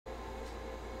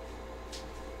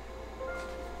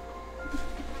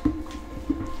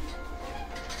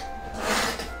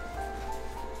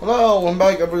Hello, welcome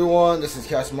back everyone, this is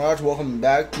Mirage. Welcome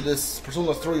back to this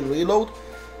Persona 3 Reload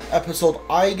episode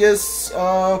Aigis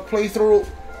playthrough.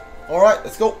 Alright,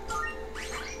 let's go.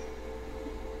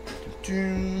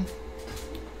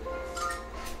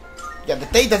 Yeah, the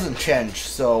date doesn't change,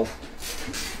 so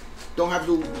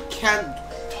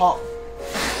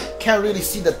can't really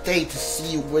see the date to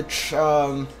see which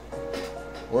where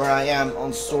I am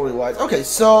on story wise. Okay,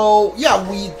 so yeah,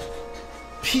 we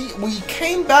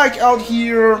came back out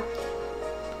here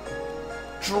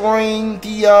during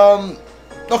the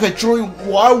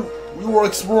while we were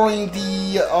exploring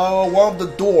the one of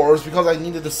the doors because I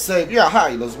needed to save. Yeah, hi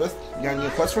Elizabeth. You got any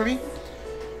quest for me?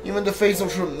 Even in the face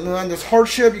of tremendous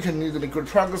hardship, you continue to make good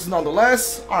progress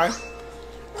nonetheless. Alright.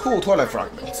 Cool, toilet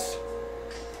fragments.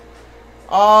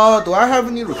 Do I have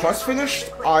any requests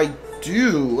finished? I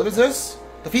do. What is this?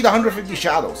 Defeat 150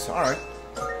 shadows. Alright.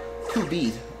 2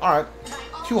 bead. Alright.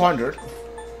 200.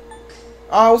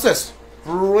 What's this?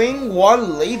 Bring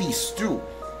 1 lady stew.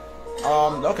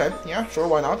 Okay. Yeah, sure,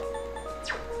 why not?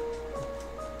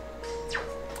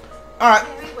 Alright.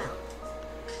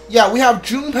 Yeah, we have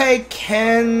Junpei,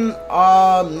 Ken,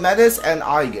 Metis, and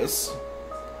Aigis.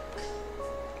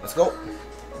 Let's go.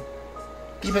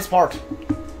 Deepest part.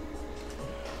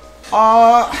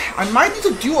 I might need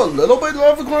to do a little bit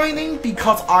of grinding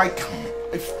because I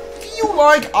feel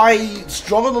like I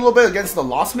struggled a little bit against the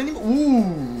last mini.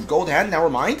 Ooh, gold hand, never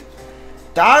mind.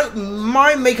 That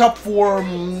might make up for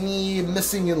me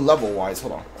missing in level wise.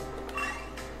 Hold on.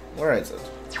 Where is it?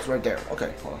 It's right there.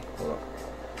 Okay, hold on, hold up.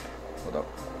 Hold up.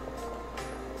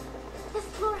 This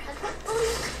floor has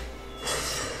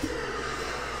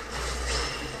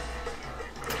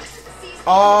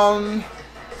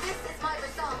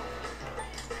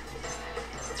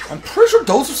I'm pretty sure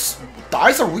those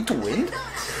dice are weak to wind?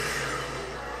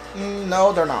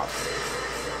 No, they're not.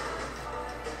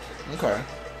 Okay.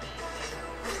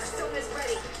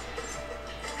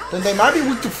 Then they might be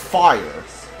weak to fire.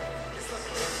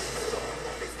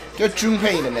 Get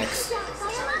Junpei in the mix.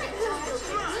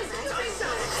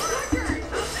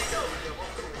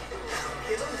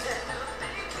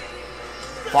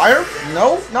 Fire?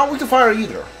 No, not weak to fire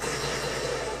either.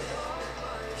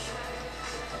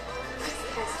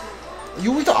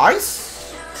 You weak to ice?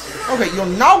 Okay, you're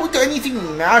not weak to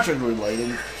anything magic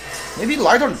related. Maybe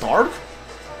light or dark?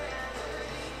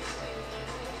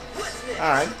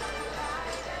 Alright.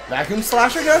 Vacuum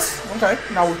slash, I guess? Okay,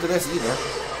 not weak to this either.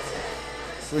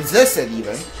 Resist it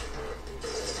even.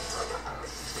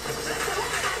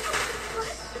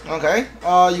 Okay,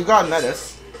 you got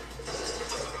Metis.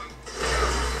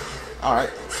 Alright,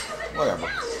 whatever.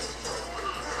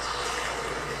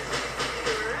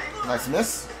 Nice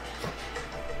miss.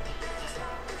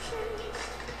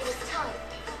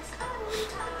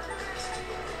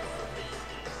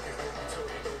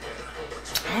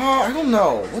 I don't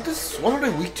know. What are they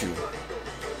weak to?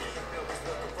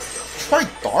 Try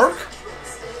dark?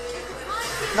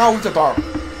 No, weak to dark.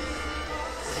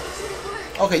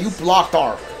 Okay, you block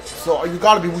dark. So you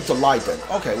gotta be weak to light then.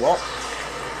 Okay, well.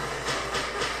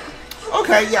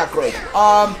 Okay, yeah, great.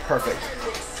 Perfect.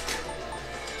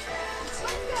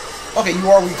 Okay, you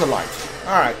are weak to light.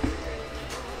 Alright.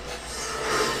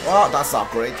 Well, that's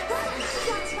not great.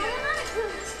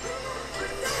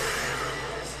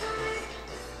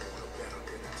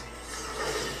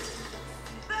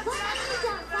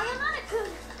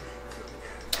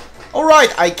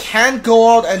 Alright, I can't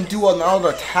go out and do another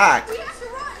attack.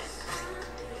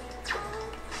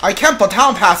 I can't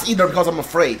baton pass either because I'm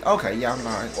afraid. Okay, yeah,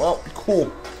 alright. Well, cool.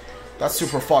 That's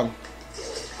super fun.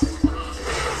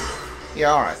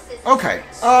 Yeah, alright. Okay.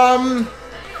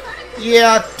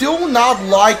 Yeah, do not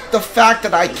like the fact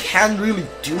that I can't really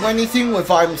do anything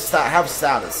if I have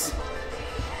status.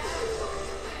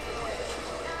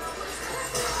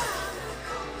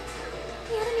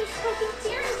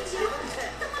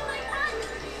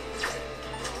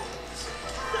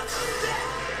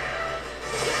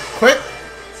 Quick.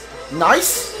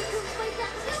 Nice.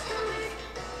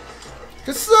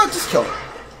 Just kill it.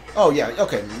 Oh yeah,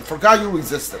 okay. Forgot you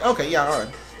resisted. Okay, yeah, alright.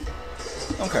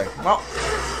 Okay, well.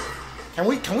 Can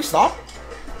we stop?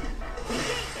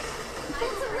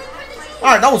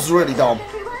 Alright, that was really dumb.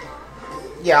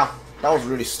 Yeah, that was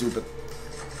really stupid.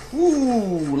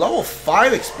 Ooh, level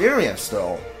 5 experience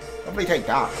though. Nobody take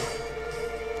that.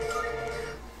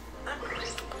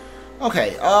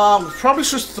 Okay, probably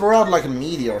should throw out like a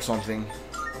meteor or something.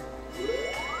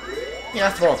 Yeah,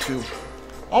 throw out 2.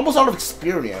 Almost out of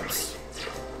experience.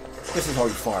 This is how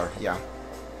you fire, yeah.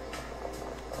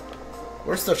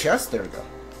 Where's the chest? There we go.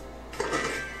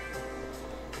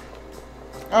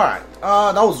 Alright,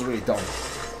 that was really dumb.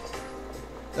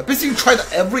 Basically, you tried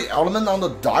every element on the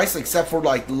dice except for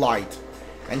like light,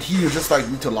 and here you just like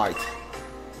weak to light.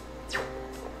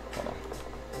 Hold on.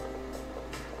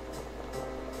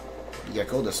 Yeah,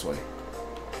 go this way.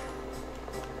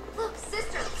 Look,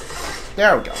 sister.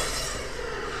 There we go.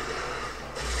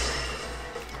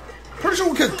 Pretty sure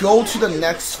we could go to the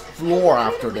next floor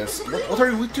after this. What are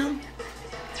you weak to? I'll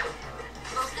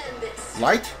end this.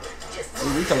 Light? Are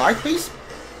you weak to light, please?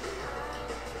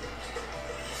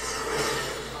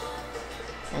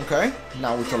 Okay,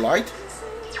 now with the light.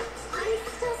 I'm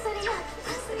still setting up.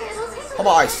 It'll take How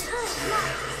about ice?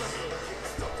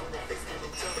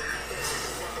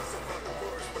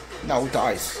 Now with the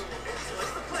ice.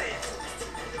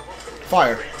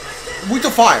 Fire. With the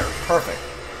fire. Perfect.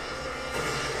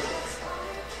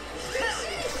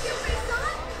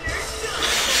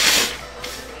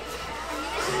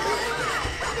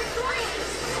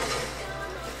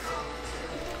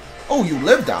 Oh, you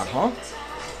lived that, huh?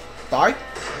 Die?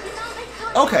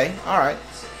 Okay, alright.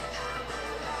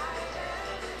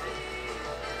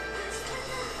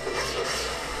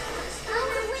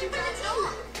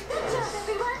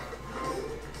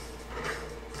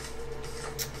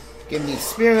 Give me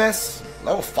experience.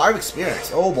 Level 5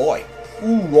 experience. Oh boy.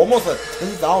 Ooh, almost at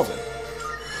 10,000.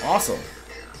 Awesome.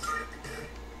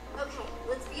 Okay,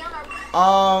 let's be on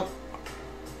our...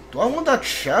 Do I want that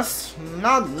chest?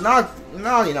 Not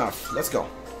enough. Let's go.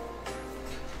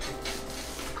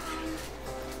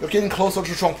 You're getting closer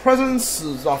to strong presence.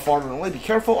 It's not far away. Be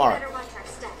careful. Alright. Better watch our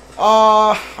steps.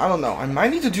 I don't know. I might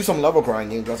need to do some level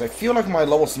grinding because I feel like my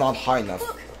level's not high enough.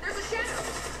 Look, there's a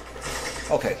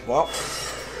shadow. Okay, well.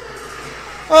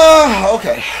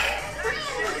 Okay.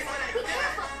 Be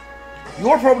careful.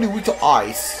 You're probably weak to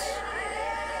ice.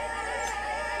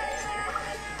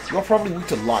 You're probably weak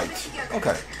to light.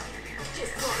 Okay.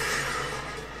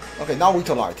 Okay, now weak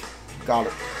to light. Got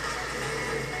it.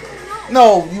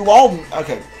 No, you all...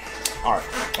 Okay. Alright.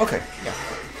 Okay, yeah.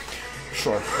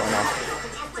 Sure, why not?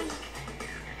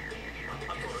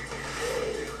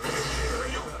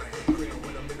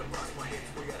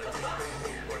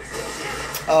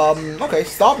 Okay,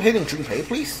 stop hitting Junpei,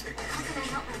 please. How can I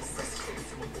help my sister?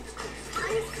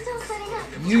 I'm still setting up.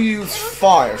 You use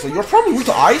fire, so you're probably weak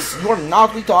to ice? You're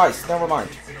not weak to ice, never mind.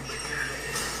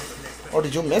 Or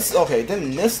did you miss? Okay,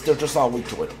 didn't miss, they're just not weak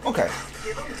to it. Okay.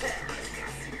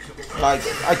 Like,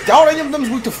 I doubt any of them is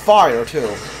weak to fire,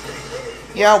 too.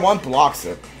 Yeah, one blocks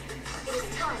it.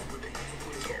 It's time.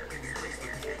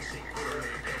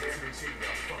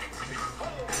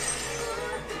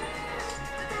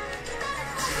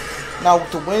 Now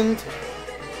with the wind...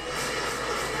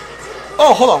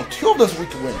 Oh, hold on, two of them is weak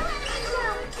to wind.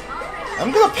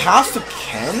 I'm gonna pass to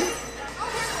Ken?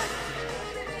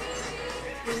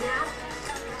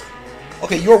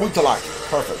 Okay, you're weak to light.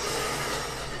 Perfect.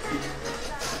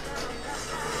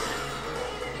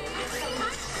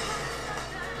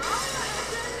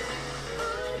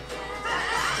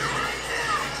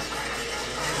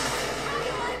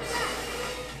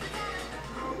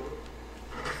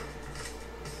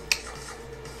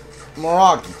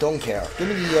 Moragi, don't care. Give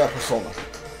me the persona. Not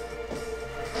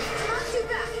too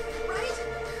bad, right?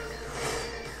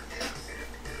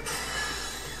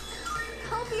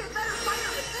 I'll be a better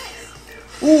fighter with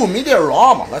this. Ooh,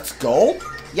 Meteorama, let's go.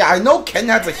 Yeah, I know Ken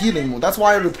has a healing move. That's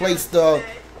why I replaced the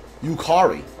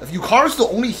Yukari. If Yukari's the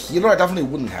only healer, I definitely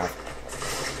wouldn't have.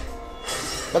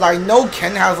 But I know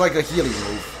Ken has like a healing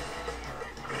move.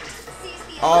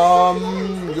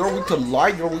 You're weak to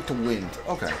light, you're weak to wind.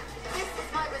 Okay. This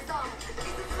is my resolve. This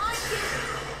is my kid.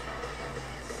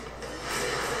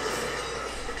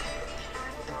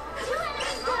 Two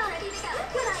enemies down. Ready to go.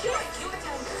 Good idea. Your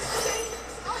turn.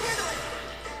 I'll handle it.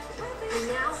 And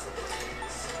now.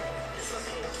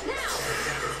 Now.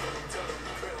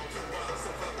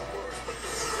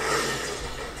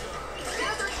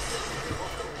 Gathering.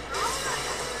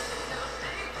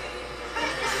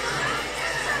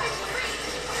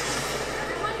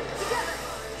 Everyone together.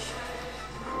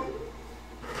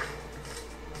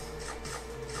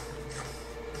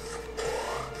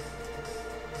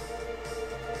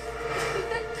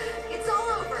 It's all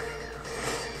over.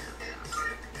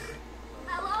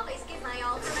 I'll always give my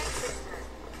all for my sister.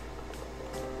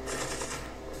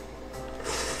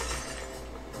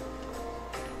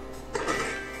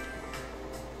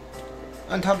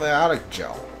 Antibiotic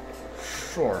gel.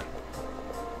 Sure.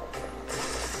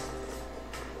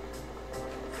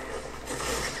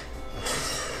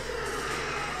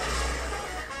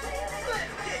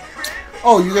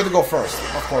 Oh, you get to go first.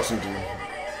 Of course you do. I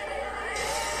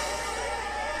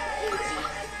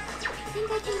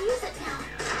think I can use it now.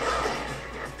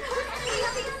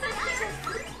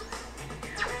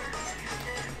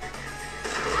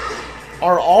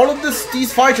 Are all of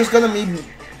these fights just gonna be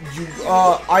you,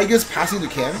 Aigis passing the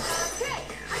Kim? Okay, I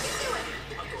can do it.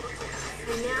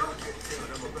 And now,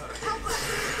 help us.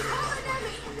 Call an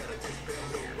enemy.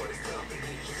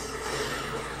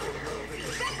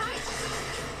 Get high.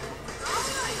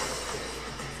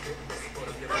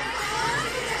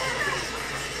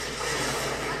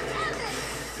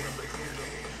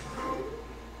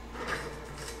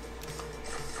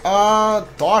 All right.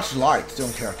 Dodge lights.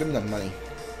 Don't care. Give me the money.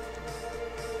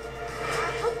 I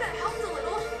hope that helped a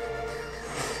little.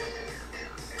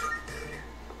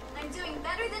 I'm doing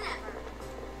better than ever.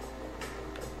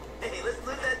 Hey, let's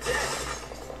loot that jet.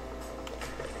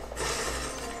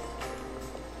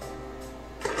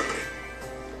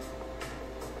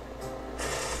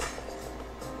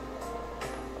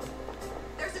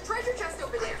 There's a treasure chest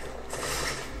over there.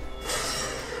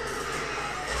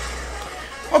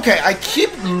 Okay, I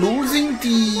keep losing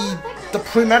the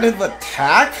primitive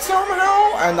attack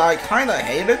somehow, and I kinda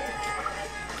hate it.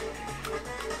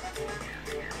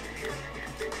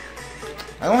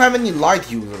 I don't have any light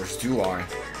users, do I?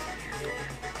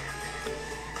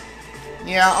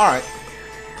 Yeah, alright.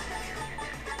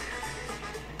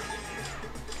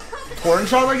 Torrent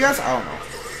shot, I guess? I don't know.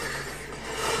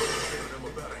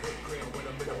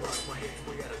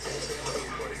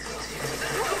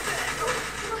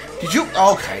 Did you?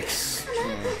 Okay.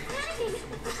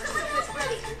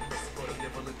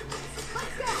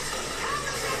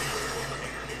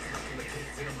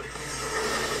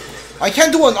 I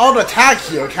can't do an auto attack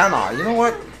here, can I? You know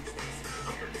what?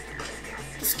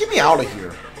 Just get me out of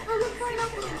here.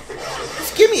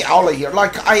 Just get me out of here.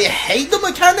 Like, I hate the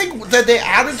mechanic that they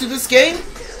added to this game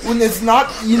when it's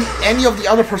not in any of the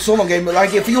other Persona games.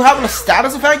 Like, if you have a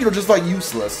status effect, you're just, like,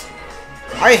 useless.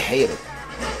 I hate it.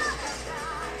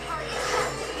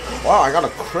 Wow, I got a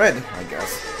crit, I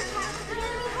guess.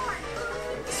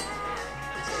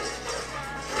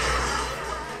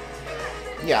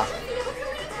 Yeah.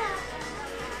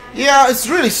 Yeah, it's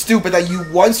really stupid that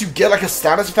once you get like a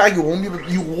status effect, you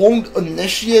won't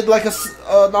initiate like an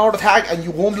auto attack, and you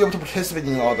won't be able to participate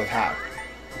in an auto attack.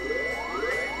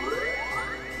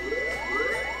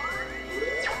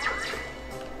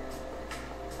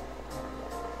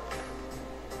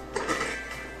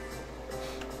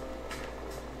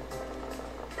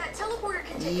 That teleporter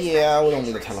can take us Yeah, back we to don't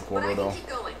the need a entrance, teleporter, but I can though. keep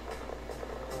going.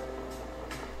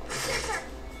 Yes, sir.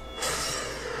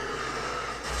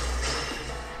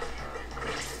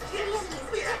 The enemy's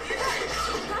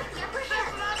got the upper hand.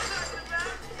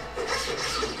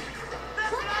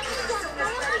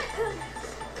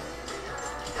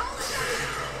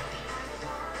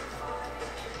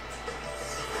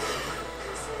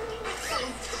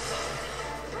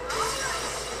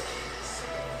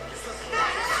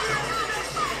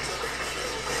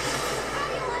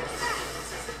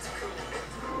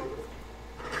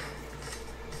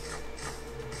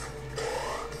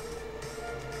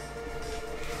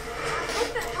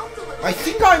 I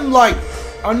think I'm like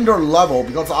under level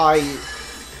because I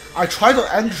tried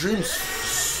to end dreams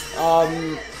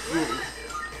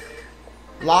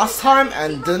last time,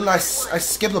 and then I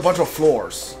skipped a bunch of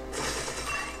floors.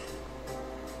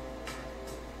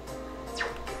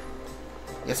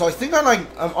 Yeah, so I think I'm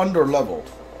under leveled.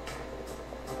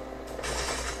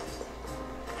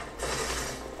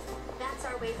 That's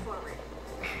our way forward.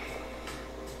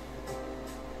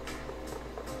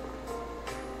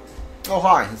 Oh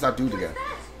hi, it's that dude again. What's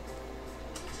that?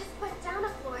 It just went down a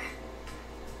floor.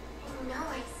 I know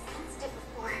I sensed it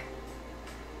before.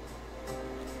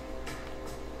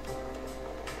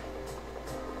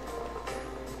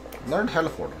 Learn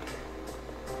teleporter.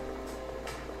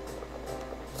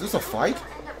 Is this a fight? Don't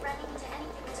end up running into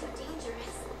anything too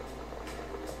dangerous.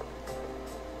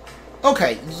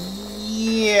 Okay,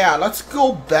 yeah, let's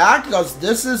go back because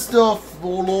this is the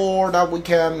floor that we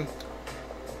can.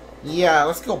 Yeah,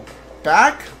 let's go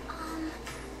back.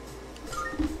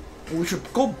 We should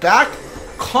go back.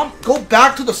 Go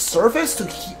back to the surface to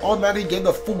automatically get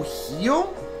the full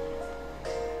heal.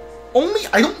 Only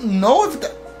I don't know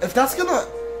if that's gonna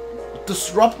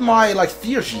disrupt my like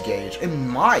theurgy gauge. It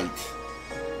might.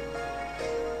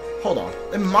 Hold on.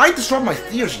 It might disrupt my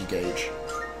theurgy gauge.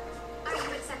 Are you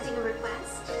accepting a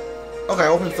request? Okay,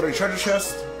 open 3 treasure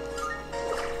chests.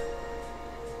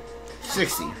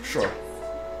 60, sure.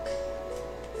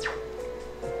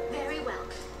 Very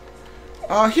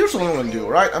well. Here's what I'm gonna do,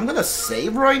 right? I'm gonna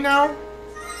save right now.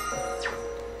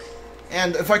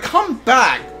 And if I come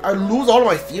back, I lose all of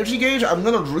my theurgy gauge, I'm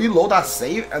gonna reload that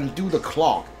save and do the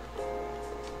clock.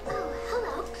 Oh,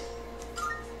 hello.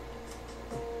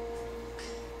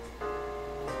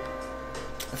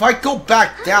 If I go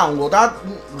back down, will that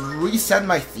reset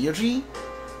my theory?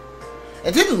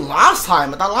 It didn't last time,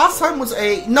 but that last time was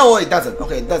a... No, it doesn't.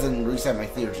 Okay, it doesn't reset my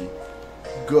theory.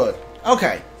 Good.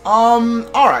 Okay.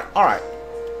 Alright.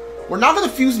 We're not gonna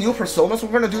fuse new personas.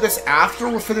 We're gonna do this after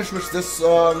we're finished with this,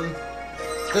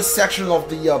 this section of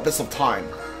the Abyss of Time.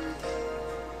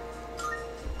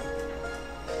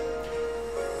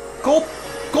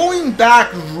 Going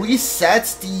back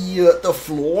resets the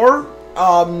floor.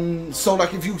 So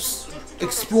like if you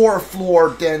explore a floor,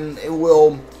 then it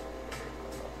will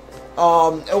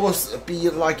be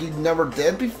like you never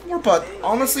did before. But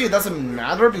honestly, it doesn't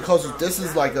matter because this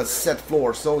is like a set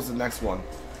floor. So is the next one.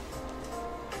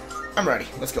 I'm ready.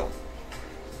 Let's go.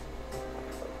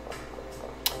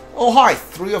 Oh hi,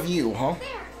 3 of you, huh? There!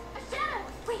 A shadow!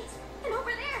 Wait! And over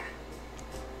there!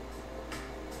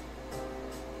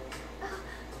 Oh,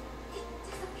 it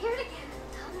disappeared again.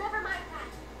 Oh, never mind that.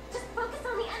 Just focus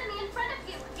on the enemy in front of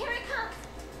you. Here it comes.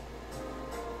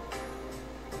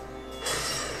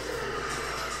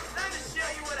 Time to show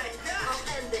you what I got. I'll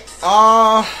end this.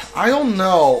 I don't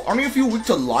know. Aren't you weak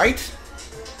to light?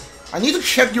 I need to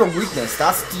check your weakness.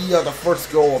 That's the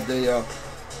first goal of the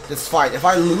this fight. If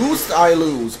I lose, I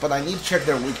lose. But I need to check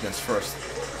their weakness first.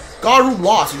 Garu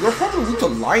lost. You're probably weak to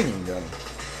lightning then.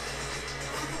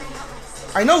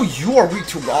 I know you are weak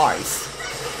to ice.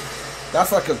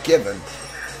 That's like a given.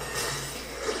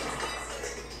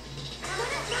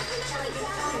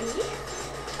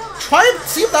 Try and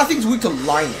see if that thing's weak to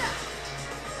lightning.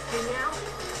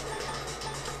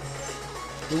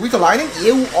 You're weak to lightning?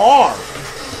 You are.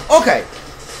 Okay.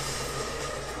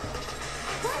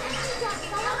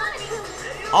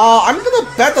 I'm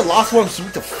gonna bet the last one's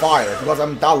weak to fire because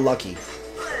I'm that lucky.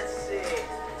 Let's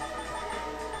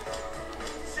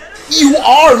see. You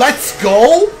are. Let's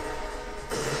go.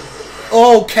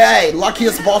 Okay,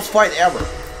 luckiest boss fight ever.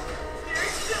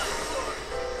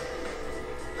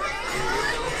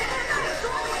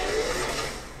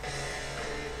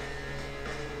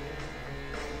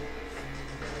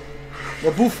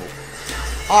 Wabufu.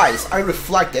 Ice, I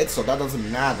reflected, so that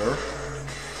doesn't matter.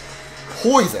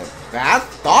 Poison. Bad?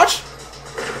 Dodge?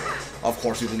 Of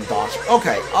course you didn't dodge.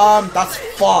 Okay, that's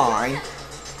fine.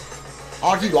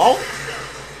 Agilol?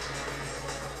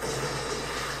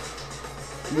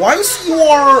 Once you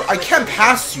are... I can't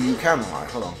pass you, can I?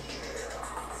 Hold on.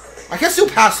 I can still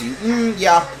pass you.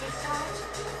 Yeah.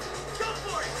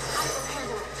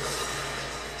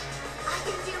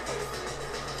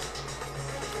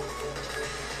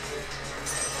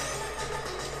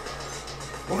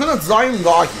 We're gonna Zion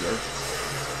God here.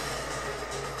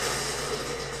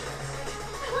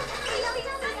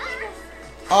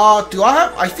 Do I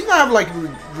have... I think I have like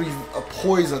a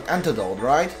poison antidote,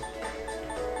 right?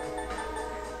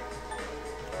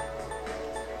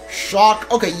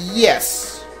 Shock. Okay,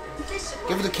 yes.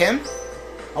 Give it to Ken.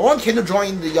 I want Ken to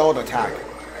join the yellow attack.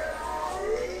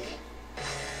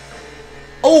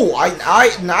 Oh,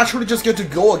 I naturally just get to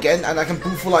go again and I can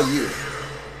boom full at you.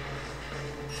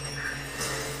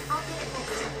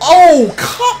 Oh,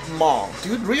 come on,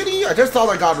 dude, really? I just thought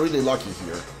I got really lucky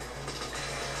here.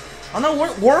 Oh no,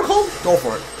 Oracle? Go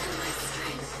for it.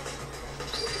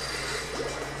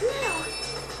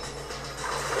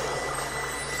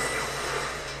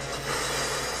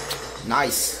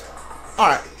 Nice.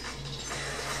 Alright.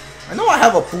 I know I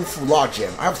have a Bufu Law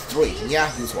Gem. I have 3. Yeah,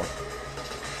 use one.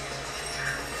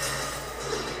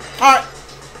 Alright.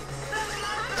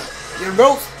 Here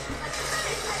goes.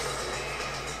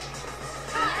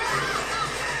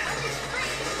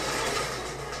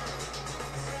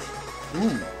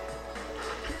 Ooh.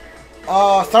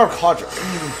 Third quadrant.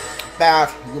 Bad.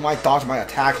 You might dodge my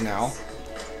attack now.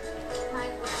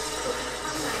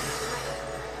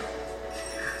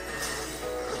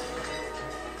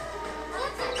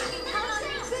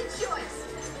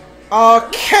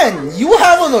 Ken, you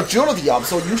have an agility up,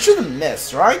 so you shouldn't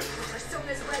miss, right?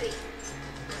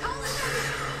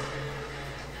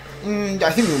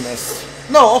 I think you missed.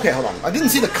 No, okay, hold on. I didn't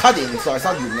see the cutting, so I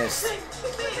thought you missed.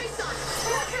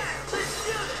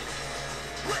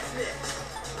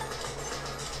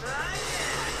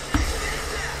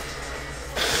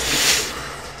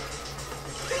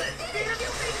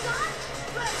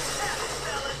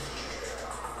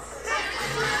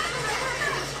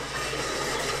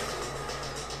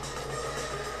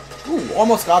 Ooh,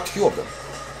 almost got 2 of them.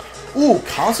 Ooh,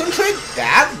 concentrate?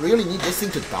 That? Really need this thing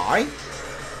to die?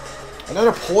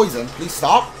 Another poison. Please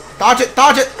stop. Dodge it!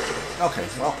 Dodge it! Okay,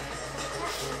 well.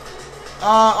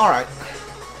 Alright.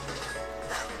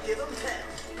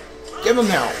 Give him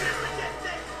hell.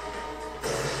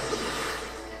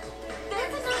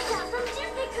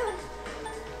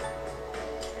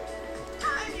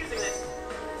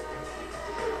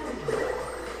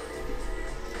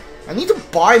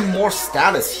 buy more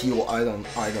status heal items.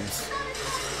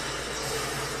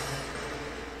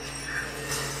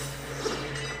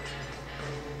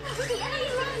 The enemy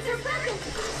lines are broken.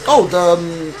 Oh,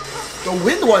 the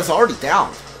wind one is already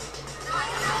down.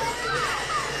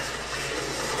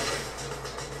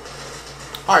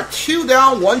 Alright, 2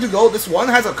 down, 1 to go. This one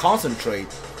has a concentrate.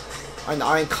 And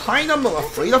I'm kind of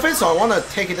afraid of it, so I want to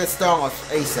take this down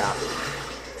ASAP.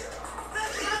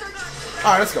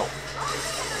 Alright, let's go.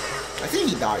 I think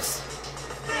he dies.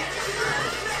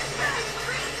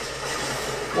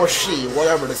 Or she,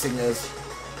 whatever this thing is.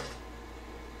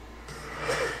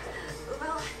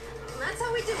 Well, that's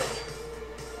how we do it.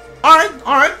 Alright,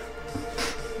 alright.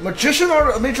 Magician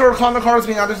or Major Arcana cards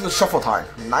being added to the shuffle time.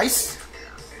 Nice.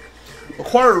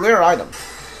 Acquire a rare item.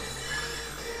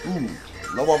 Ooh,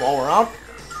 level up all around.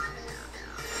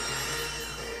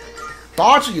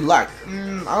 Dodge elect.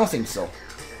 I don't think so.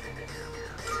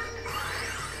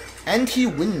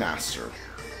 Anti-Windmaster.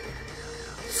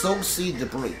 Soul Seed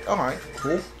Debris. Alright,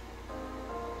 cool.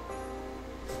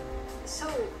 So,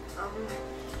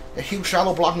 A huge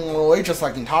shadow blocking the way, just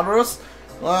like in Tartarus.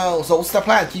 Well, so what's the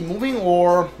plan? Keep moving,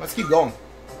 or let's keep going?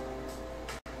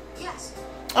 yes.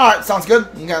 Alright, sounds good.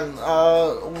 We can,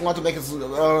 we want to make as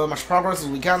much progress as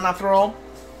we can after all.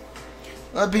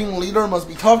 Being leader must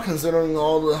be tough, considering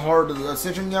all the hard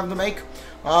decisions you have to make.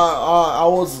 I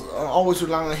was always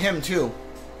relying on him, too.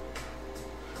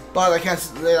 But I can't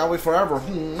stay that way forever.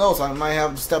 Who knows, I might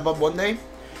have to step up one day.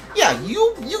 Yeah,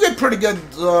 you get pretty good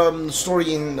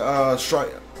story in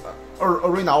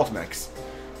Arena Ultimates.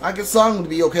 I guess Song would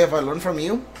be okay if I learn from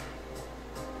you.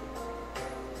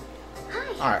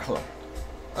 Alright, hold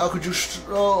on. Could you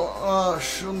show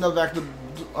that back to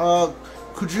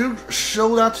could you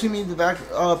show that to me back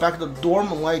at the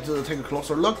dorm? I'd like to take a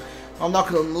closer look. I'm not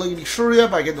completely sure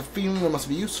yet, but I get the feeling it must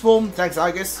be useful. Thanks,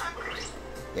 Aigis.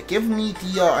 Yeah, give me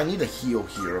the I need a heal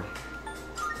here.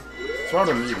 It's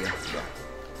rather medium. Yeah.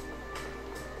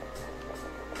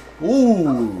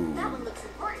 Ooh. That one looks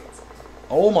important.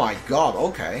 Oh my god,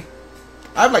 okay.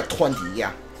 I have like 20,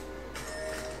 yeah.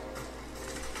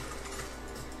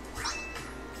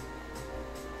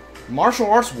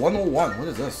 Martial Arts 101, what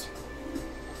is this?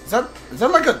 Is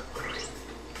that like a...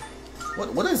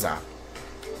 What is that?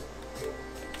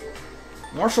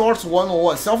 Martial Arts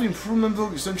 101, self-improvement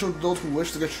book essential to those who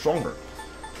wish to get stronger.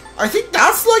 I think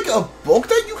that's like a book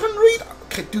that you can read?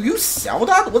 Okay, do you sell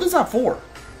that? What is that for?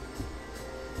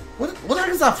 What the heck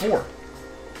is that for?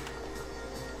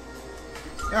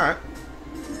 Alright.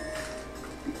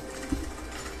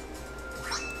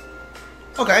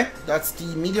 Okay, that's the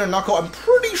Meteor Knuckle. I'm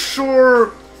pretty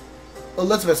sure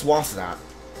Elizabeth wants that.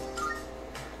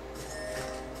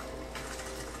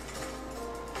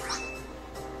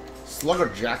 Slugger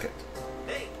Jacket.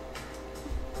 Hey.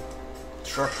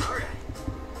 Sure. All right.